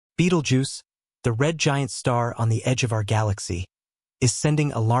Betelgeuse, the red giant star on the edge of our galaxy, is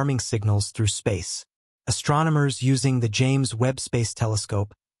sending alarming signals through space. Astronomers using the James Webb Space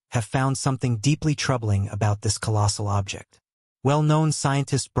Telescope have found something deeply troubling about this colossal object. Well-known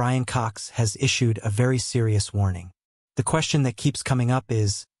scientist Brian Cox has issued a very serious warning. The question that keeps coming up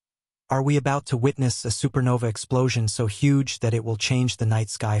is, are we about to witness a supernova explosion so huge that it will change the night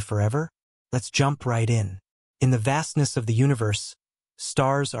sky forever? Let's jump right in. In the vastness of the universe,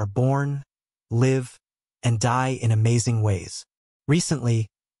 stars are born, live, and die in amazing ways. Recently,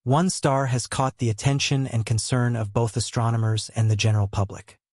 one star has caught the attention and concern of both astronomers and the general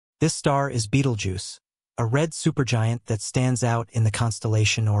public. This star is Betelgeuse, a red supergiant that stands out in the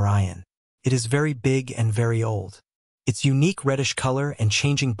constellation Orion. It is very big and very old. Its unique reddish color and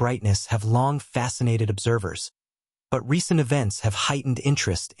changing brightness have long fascinated observers, but recent events have heightened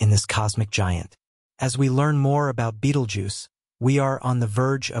interest in this cosmic giant. As we learn more about Betelgeuse, we are on the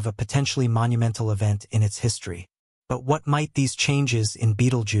verge of a potentially monumental event in its history. But what might these changes in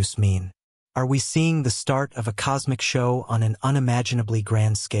Betelgeuse mean? Are we seeing the start of a cosmic show on an unimaginably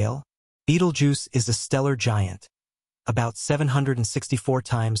grand scale? Betelgeuse is a stellar giant, about 764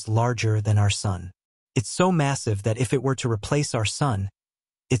 times larger than our Sun. It's so massive that if it were to replace our Sun,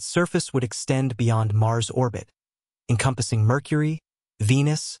 its surface would extend beyond Mars' orbit, encompassing Mercury,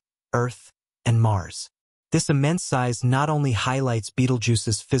 Venus, Earth, and Mars. This immense size not only highlights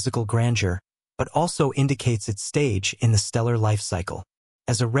Betelgeuse's physical grandeur, but also indicates its stage in the stellar life cycle.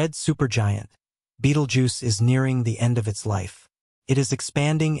 As a red supergiant, Betelgeuse is nearing the end of its life. It is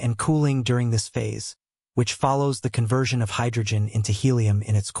expanding and cooling during this phase, which follows the conversion of hydrogen into helium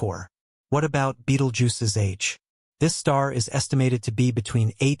in its core. What about Betelgeuse's age? This star is estimated to be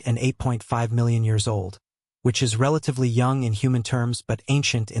between 8 and 8.5 million years old, which is relatively young in human terms but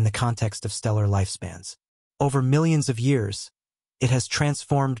ancient in the context of stellar lifespans. Over millions of years, it has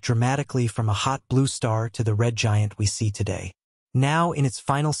transformed dramatically from a hot blue star to the red giant we see today. Now in its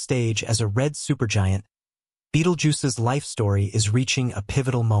final stage as a red supergiant, Betelgeuse's life story is reaching a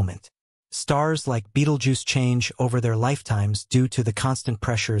pivotal moment. Stars like Betelgeuse change over their lifetimes due to the constant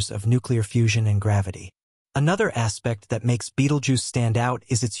pressures of nuclear fusion and gravity. Another aspect that makes Betelgeuse stand out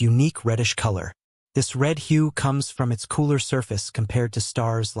is its unique reddish color. This red hue comes from its cooler surface compared to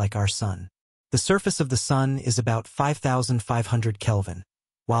stars like our Sun. The surface of the Sun is about 5,500 Kelvin,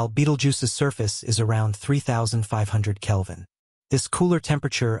 while Betelgeuse's surface is around 3,500 Kelvin. This cooler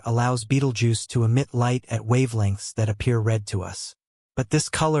temperature allows Betelgeuse to emit light at wavelengths that appear red to us. But this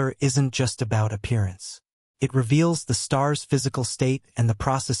color isn't just about appearance. It reveals the star's physical state and the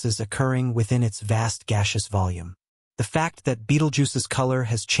processes occurring within its vast gaseous volume. The fact that Betelgeuse's color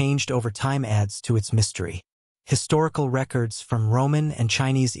has changed over time adds to its mystery. Historical records from Roman and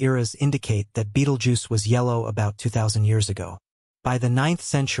Chinese eras indicate that Betelgeuse was yellow about 2,000 years ago. By the 9th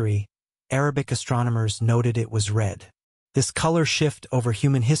century, Arabic astronomers noted it was red. This color shift over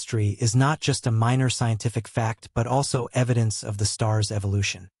human history is not just a minor scientific fact but also evidence of the star's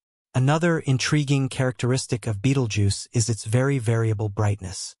evolution. Another intriguing characteristic of Betelgeuse is its very variable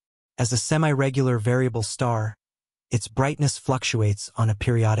brightness. As a semi-regular variable star, its brightness fluctuates on a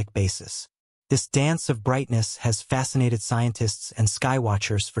periodic basis. This dance of brightness has fascinated scientists and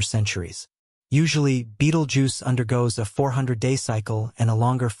skywatchers for centuries. Usually, Betelgeuse undergoes a 400-day cycle and a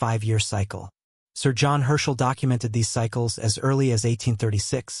longer 5-year cycle. Sir John Herschel documented these cycles as early as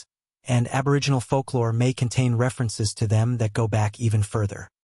 1836, and Aboriginal folklore may contain references to them that go back even further.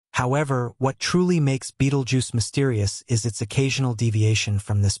 However, what truly makes Betelgeuse mysterious is its occasional deviation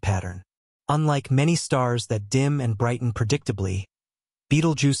from this pattern. Unlike many stars that dim and brighten predictably,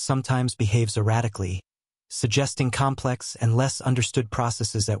 Betelgeuse sometimes behaves erratically, suggesting complex and less understood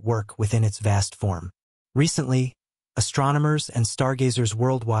processes at work within its vast form. Recently, astronomers and stargazers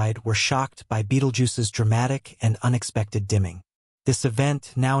worldwide were shocked by Betelgeuse's dramatic and unexpected dimming. This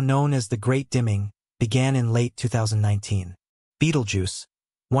event, now known as the Great Dimming, began in late 2019. Betelgeuse,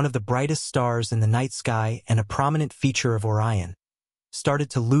 one of the brightest stars in the night sky and a prominent feature of Orion, started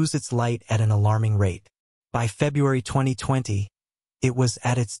to lose its light at an alarming rate. By February 2020, it was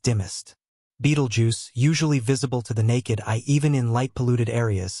at its dimmest. Betelgeuse, usually visible to the naked eye even in light-polluted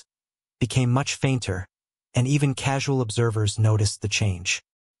areas, became much fainter, and even casual observers noticed the change.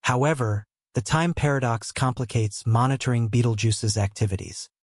 However, the time paradox complicates monitoring Betelgeuse's activities.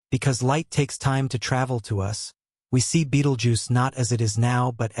 Because light takes time to travel to us, we see Betelgeuse not as it is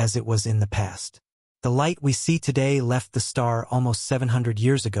now but as it was in the past. The light we see today left the star almost 700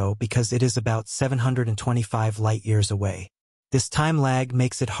 years ago because it is about 725 light-years away. This time lag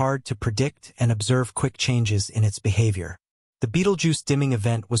makes it hard to predict and observe quick changes in its behavior. The Betelgeuse dimming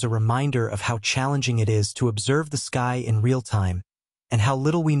event was a reminder of how challenging it is to observe the sky in real time and how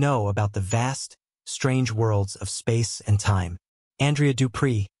little we know about the vast, strange worlds of space and time. Andrea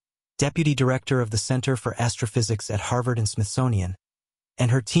Dupree, Deputy Director of the Center for Astrophysics at Harvard and Smithsonian,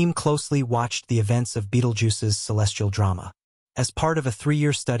 and her team closely watched the events of Betelgeuse's celestial drama. As part of a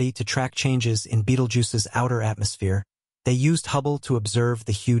 3-year study to track changes in Betelgeuse's outer atmosphere, they used Hubble to observe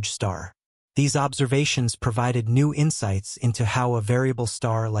the huge star. These observations provided new insights into how a variable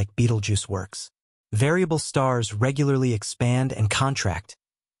star like Betelgeuse works. Variable stars regularly expand and contract,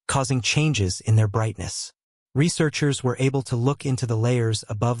 causing changes in their brightness. Researchers were able to look into the layers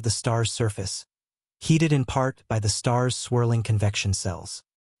above the star's surface, heated in part by the star's swirling convection cells.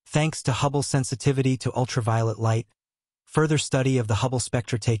 Thanks to Hubble's sensitivity to ultraviolet light, further study of the Hubble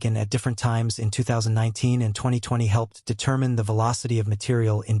spectra taken at different times in 2019 and 2020 helped determine the velocity of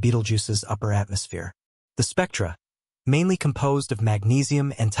material in Betelgeuse's upper atmosphere. The spectra, mainly composed of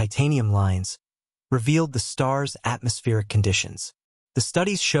magnesium and titanium lines, revealed the star's atmospheric conditions. The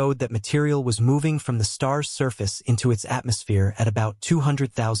studies showed that material was moving from the star's surface into its atmosphere at about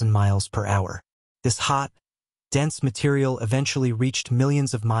 200,000 miles per hour. This hot, dense material eventually reached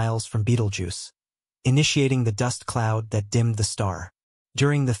millions of miles from Betelgeuse, initiating the dust cloud that dimmed the star.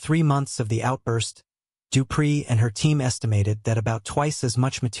 During the 3 months of the outburst, Dupree and her team estimated that about twice as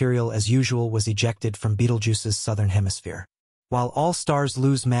much material as usual was ejected from Betelgeuse's southern hemisphere. While all stars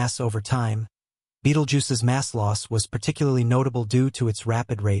lose mass over time, Betelgeuse's mass loss was particularly notable due to its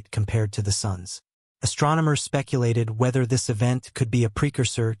rapid rate compared to the Sun's. Astronomers speculated whether this event could be a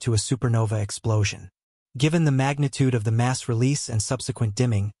precursor to a supernova explosion. Given the magnitude of the mass release and subsequent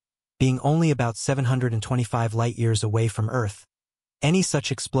dimming, being only about 725 light-years away from Earth, any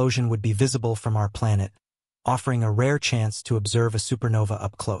such explosion would be visible from our planet, offering a rare chance to observe a supernova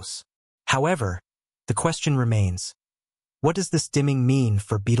up close. However, the question remains, what does this dimming mean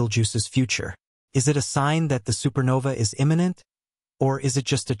for Betelgeuse's future? Is it a sign that the supernova is imminent, or is it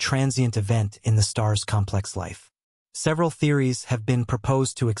just a transient event in the star's complex life? Several theories have been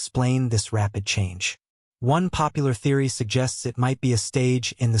proposed to explain this rapid change. One popular theory suggests it might be a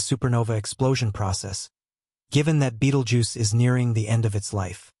stage in the supernova explosion process, given that Betelgeuse is nearing the end of its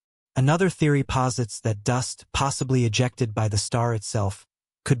life. Another theory posits that dust, possibly ejected by the star itself,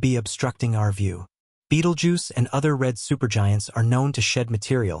 could be obstructing our view. Betelgeuse and other red supergiants are known to shed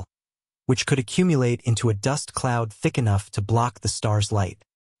material, which could accumulate into a dust cloud thick enough to block the star's light.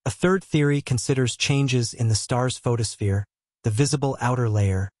 A third theory considers changes in the star's photosphere, the visible outer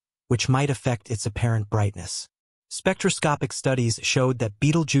layer, which might affect its apparent brightness. Spectroscopic studies showed that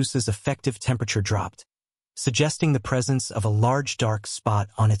Betelgeuse's effective temperature dropped, suggesting the presence of a large dark spot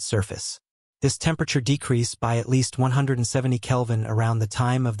on its surface. This temperature decrease by at least 170 Kelvin around the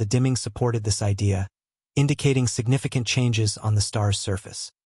time of the dimming supported this idea, indicating significant changes on the star's surface.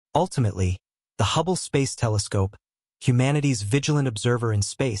 Ultimately, the Hubble Space Telescope, humanity's vigilant observer in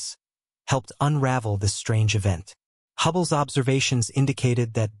space, helped unravel this strange event. Hubble's observations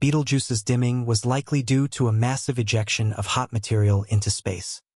indicated that Betelgeuse's dimming was likely due to a massive ejection of hot material into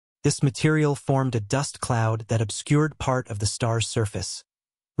space. This material formed a dust cloud that obscured part of the star's surface,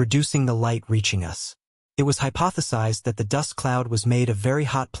 reducing the light reaching us. It was hypothesized that the dust cloud was made of very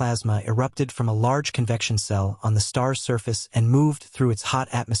hot plasma erupted from a large convection cell on the star's surface and moved through its hot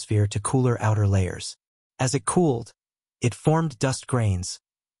atmosphere to cooler outer layers. As it cooled, it formed dust grains,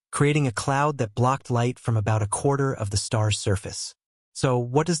 creating a cloud that blocked light from about a quarter of the star's surface. So,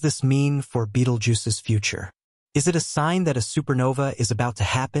 what does this mean for Betelgeuse's future? Is it a sign that a supernova is about to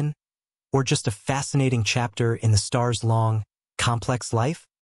happen, or just a fascinating chapter in the star's long, complex life?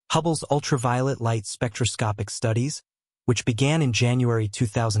 Hubble's ultraviolet light spectroscopic studies, which began in January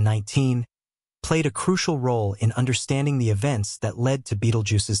 2019, played a crucial role in understanding the events that led to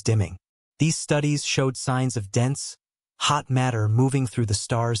Betelgeuse's dimming. These studies showed signs of dense, hot matter moving through the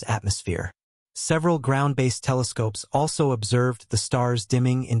star's atmosphere. Several ground-based telescopes also observed the star's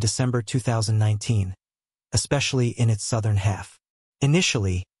dimming in December 2019, especially in its southern half.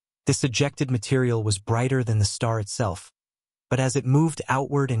 Initially, this ejected material was brighter than the star itself, but as it moved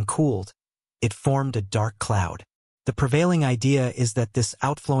outward and cooled, it formed a dark cloud. The prevailing idea is that this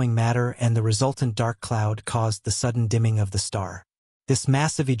outflowing matter and the resultant dark cloud caused the sudden dimming of the star. This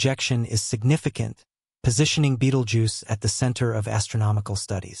massive ejection is significant, positioning Betelgeuse at the center of astronomical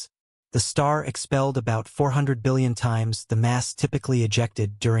studies. The star expelled about 400 billion times the mass typically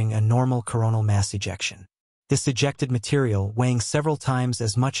ejected during a normal coronal mass ejection. This ejected material, weighing several times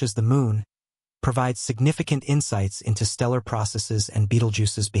as much as the Moon, provides significant insights into stellar processes and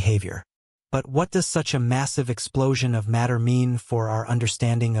Betelgeuse's behavior. But what does such a massive explosion of matter mean for our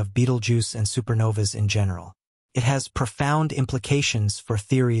understanding of Betelgeuse and supernovas in general? It has profound implications for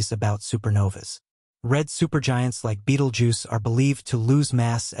theories about supernovas. Red supergiants like Betelgeuse are believed to lose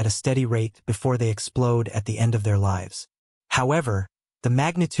mass at a steady rate before they explode at the end of their lives. However, the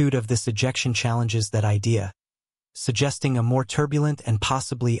magnitude of this ejection challenges that idea, suggesting a more turbulent and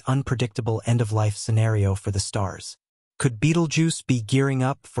possibly unpredictable end-of-life scenario for the stars. Could Betelgeuse be gearing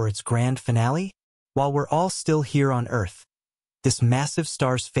up for its grand finale? While we're all still here on Earth, this massive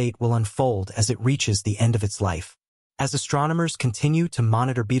star's fate will unfold as it reaches the end of its life. As astronomers continue to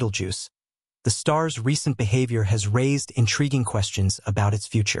monitor Betelgeuse, the star's recent behavior has raised intriguing questions about its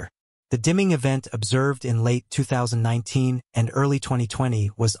future. The dimming event observed in late 2019 and early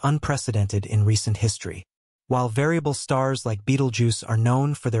 2020 was unprecedented in recent history. While variable stars like Betelgeuse are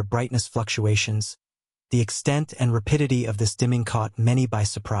known for their brightness fluctuations, the extent and rapidity of this dimming caught many by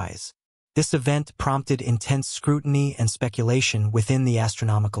surprise. This event prompted intense scrutiny and speculation within the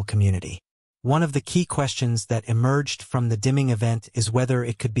astronomical community. One of the key questions that emerged from the dimming event is whether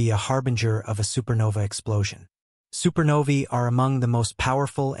it could be a harbinger of a supernova explosion. Supernovae are among the most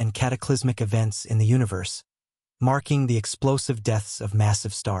powerful and cataclysmic events in the universe, marking the explosive deaths of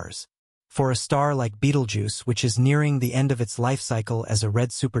massive stars. For a star like Betelgeuse, which is nearing the end of its life cycle as a red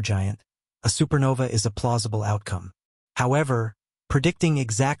supergiant, a supernova is a plausible outcome. However, predicting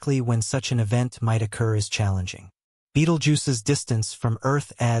exactly when such an event might occur is challenging. Betelgeuse's distance from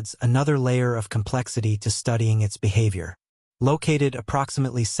Earth adds another layer of complexity to studying its behavior. Located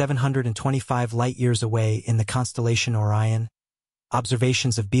approximately 725 light-years away in the constellation Orion,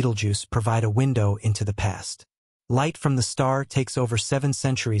 observations of Betelgeuse provide a window into the past. Light from the star takes over 7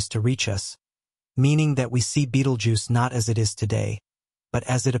 centuries to reach us, meaning that we see Betelgeuse not as it is today, but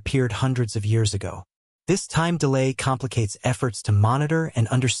as it appeared hundreds of years ago. This time delay complicates efforts to monitor and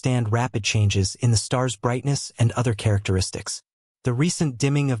understand rapid changes in the star's brightness and other characteristics. The recent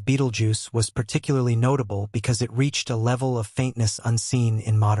dimming of Betelgeuse was particularly notable because it reached a level of faintness unseen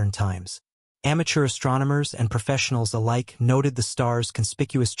in modern times. Amateur astronomers and professionals alike noted the star's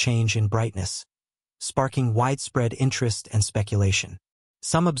conspicuous change in brightness, sparking widespread interest and speculation.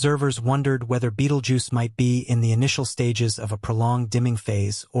 Some observers wondered whether Betelgeuse might be in the initial stages of a prolonged dimming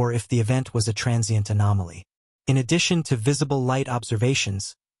phase or if the event was a transient anomaly. In addition to visible light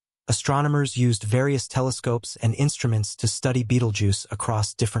observations, astronomers used various telescopes and instruments to study Betelgeuse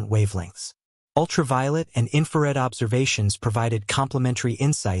across different wavelengths. Ultraviolet and infrared observations provided complementary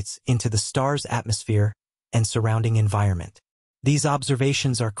insights into the star's atmosphere and surrounding environment. These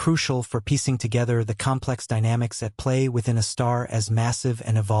observations are crucial for piecing together the complex dynamics at play within a star as massive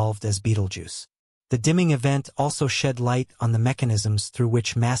and evolved as Betelgeuse. The dimming event also shed light on the mechanisms through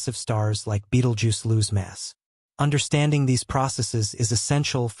which massive stars like Betelgeuse lose mass. Understanding these processes is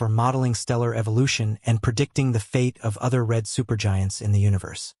essential for modeling stellar evolution and predicting the fate of other red supergiants in the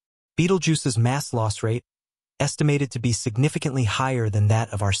universe. Betelgeuse's mass loss rate, estimated to be significantly higher than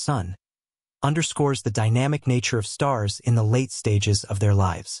that of our Sun, underscores the dynamic nature of stars in the late stages of their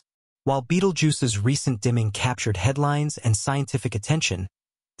lives. While Betelgeuse's recent dimming captured headlines and scientific attention,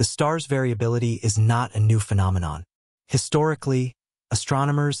 the star's variability is not a new phenomenon. Historically,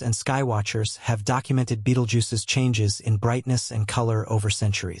 astronomers and skywatchers have documented Betelgeuse's changes in brightness and color over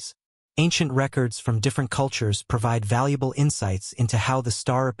centuries. Ancient records from different cultures provide valuable insights into how the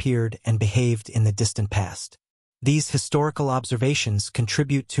star appeared and behaved in the distant past. These historical observations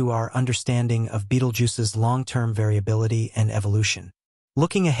contribute to our understanding of Betelgeuse's long-term variability and evolution.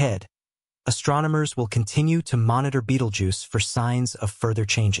 Looking ahead, astronomers will continue to monitor Betelgeuse for signs of further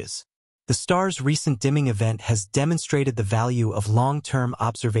changes. The star's recent dimming event has demonstrated the value of long-term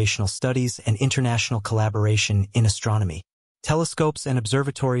observational studies and international collaboration in astronomy. Telescopes and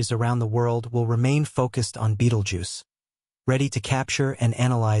observatories around the world will remain focused on Betelgeuse, ready to capture and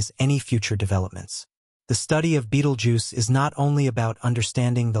analyze any future developments. The study of Betelgeuse is not only about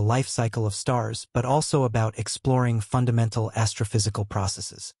understanding the life cycle of stars, but also about exploring fundamental astrophysical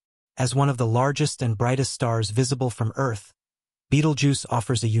processes. As one of the largest and brightest stars visible from Earth, Betelgeuse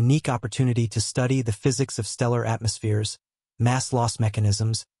offers a unique opportunity to study the physics of stellar atmospheres, mass loss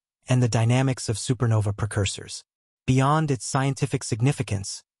mechanisms, and the dynamics of supernova precursors. Beyond its scientific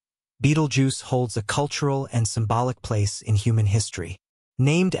significance, Betelgeuse holds a cultural and symbolic place in human history.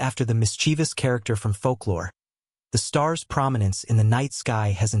 Named after the mischievous character from folklore, the star's prominence in the night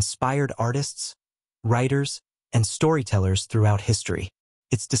sky has inspired artists, writers, and storytellers throughout history.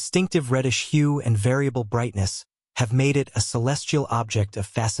 Its distinctive reddish hue and variable brightness have made it a celestial object of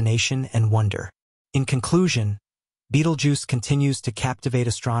fascination and wonder. In conclusion, Betelgeuse continues to captivate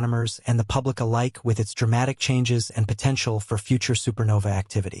astronomers and the public alike with its dramatic changes and potential for future supernova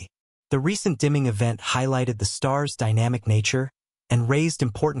activity. The recent dimming event highlighted the star's dynamic nature and raised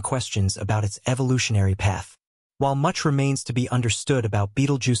important questions about its evolutionary path. While much remains to be understood about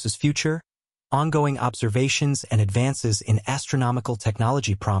Betelgeuse's future, Ongoing observations and advances in astronomical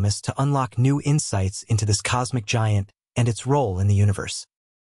technology promise to unlock new insights into this cosmic giant and its role in the universe.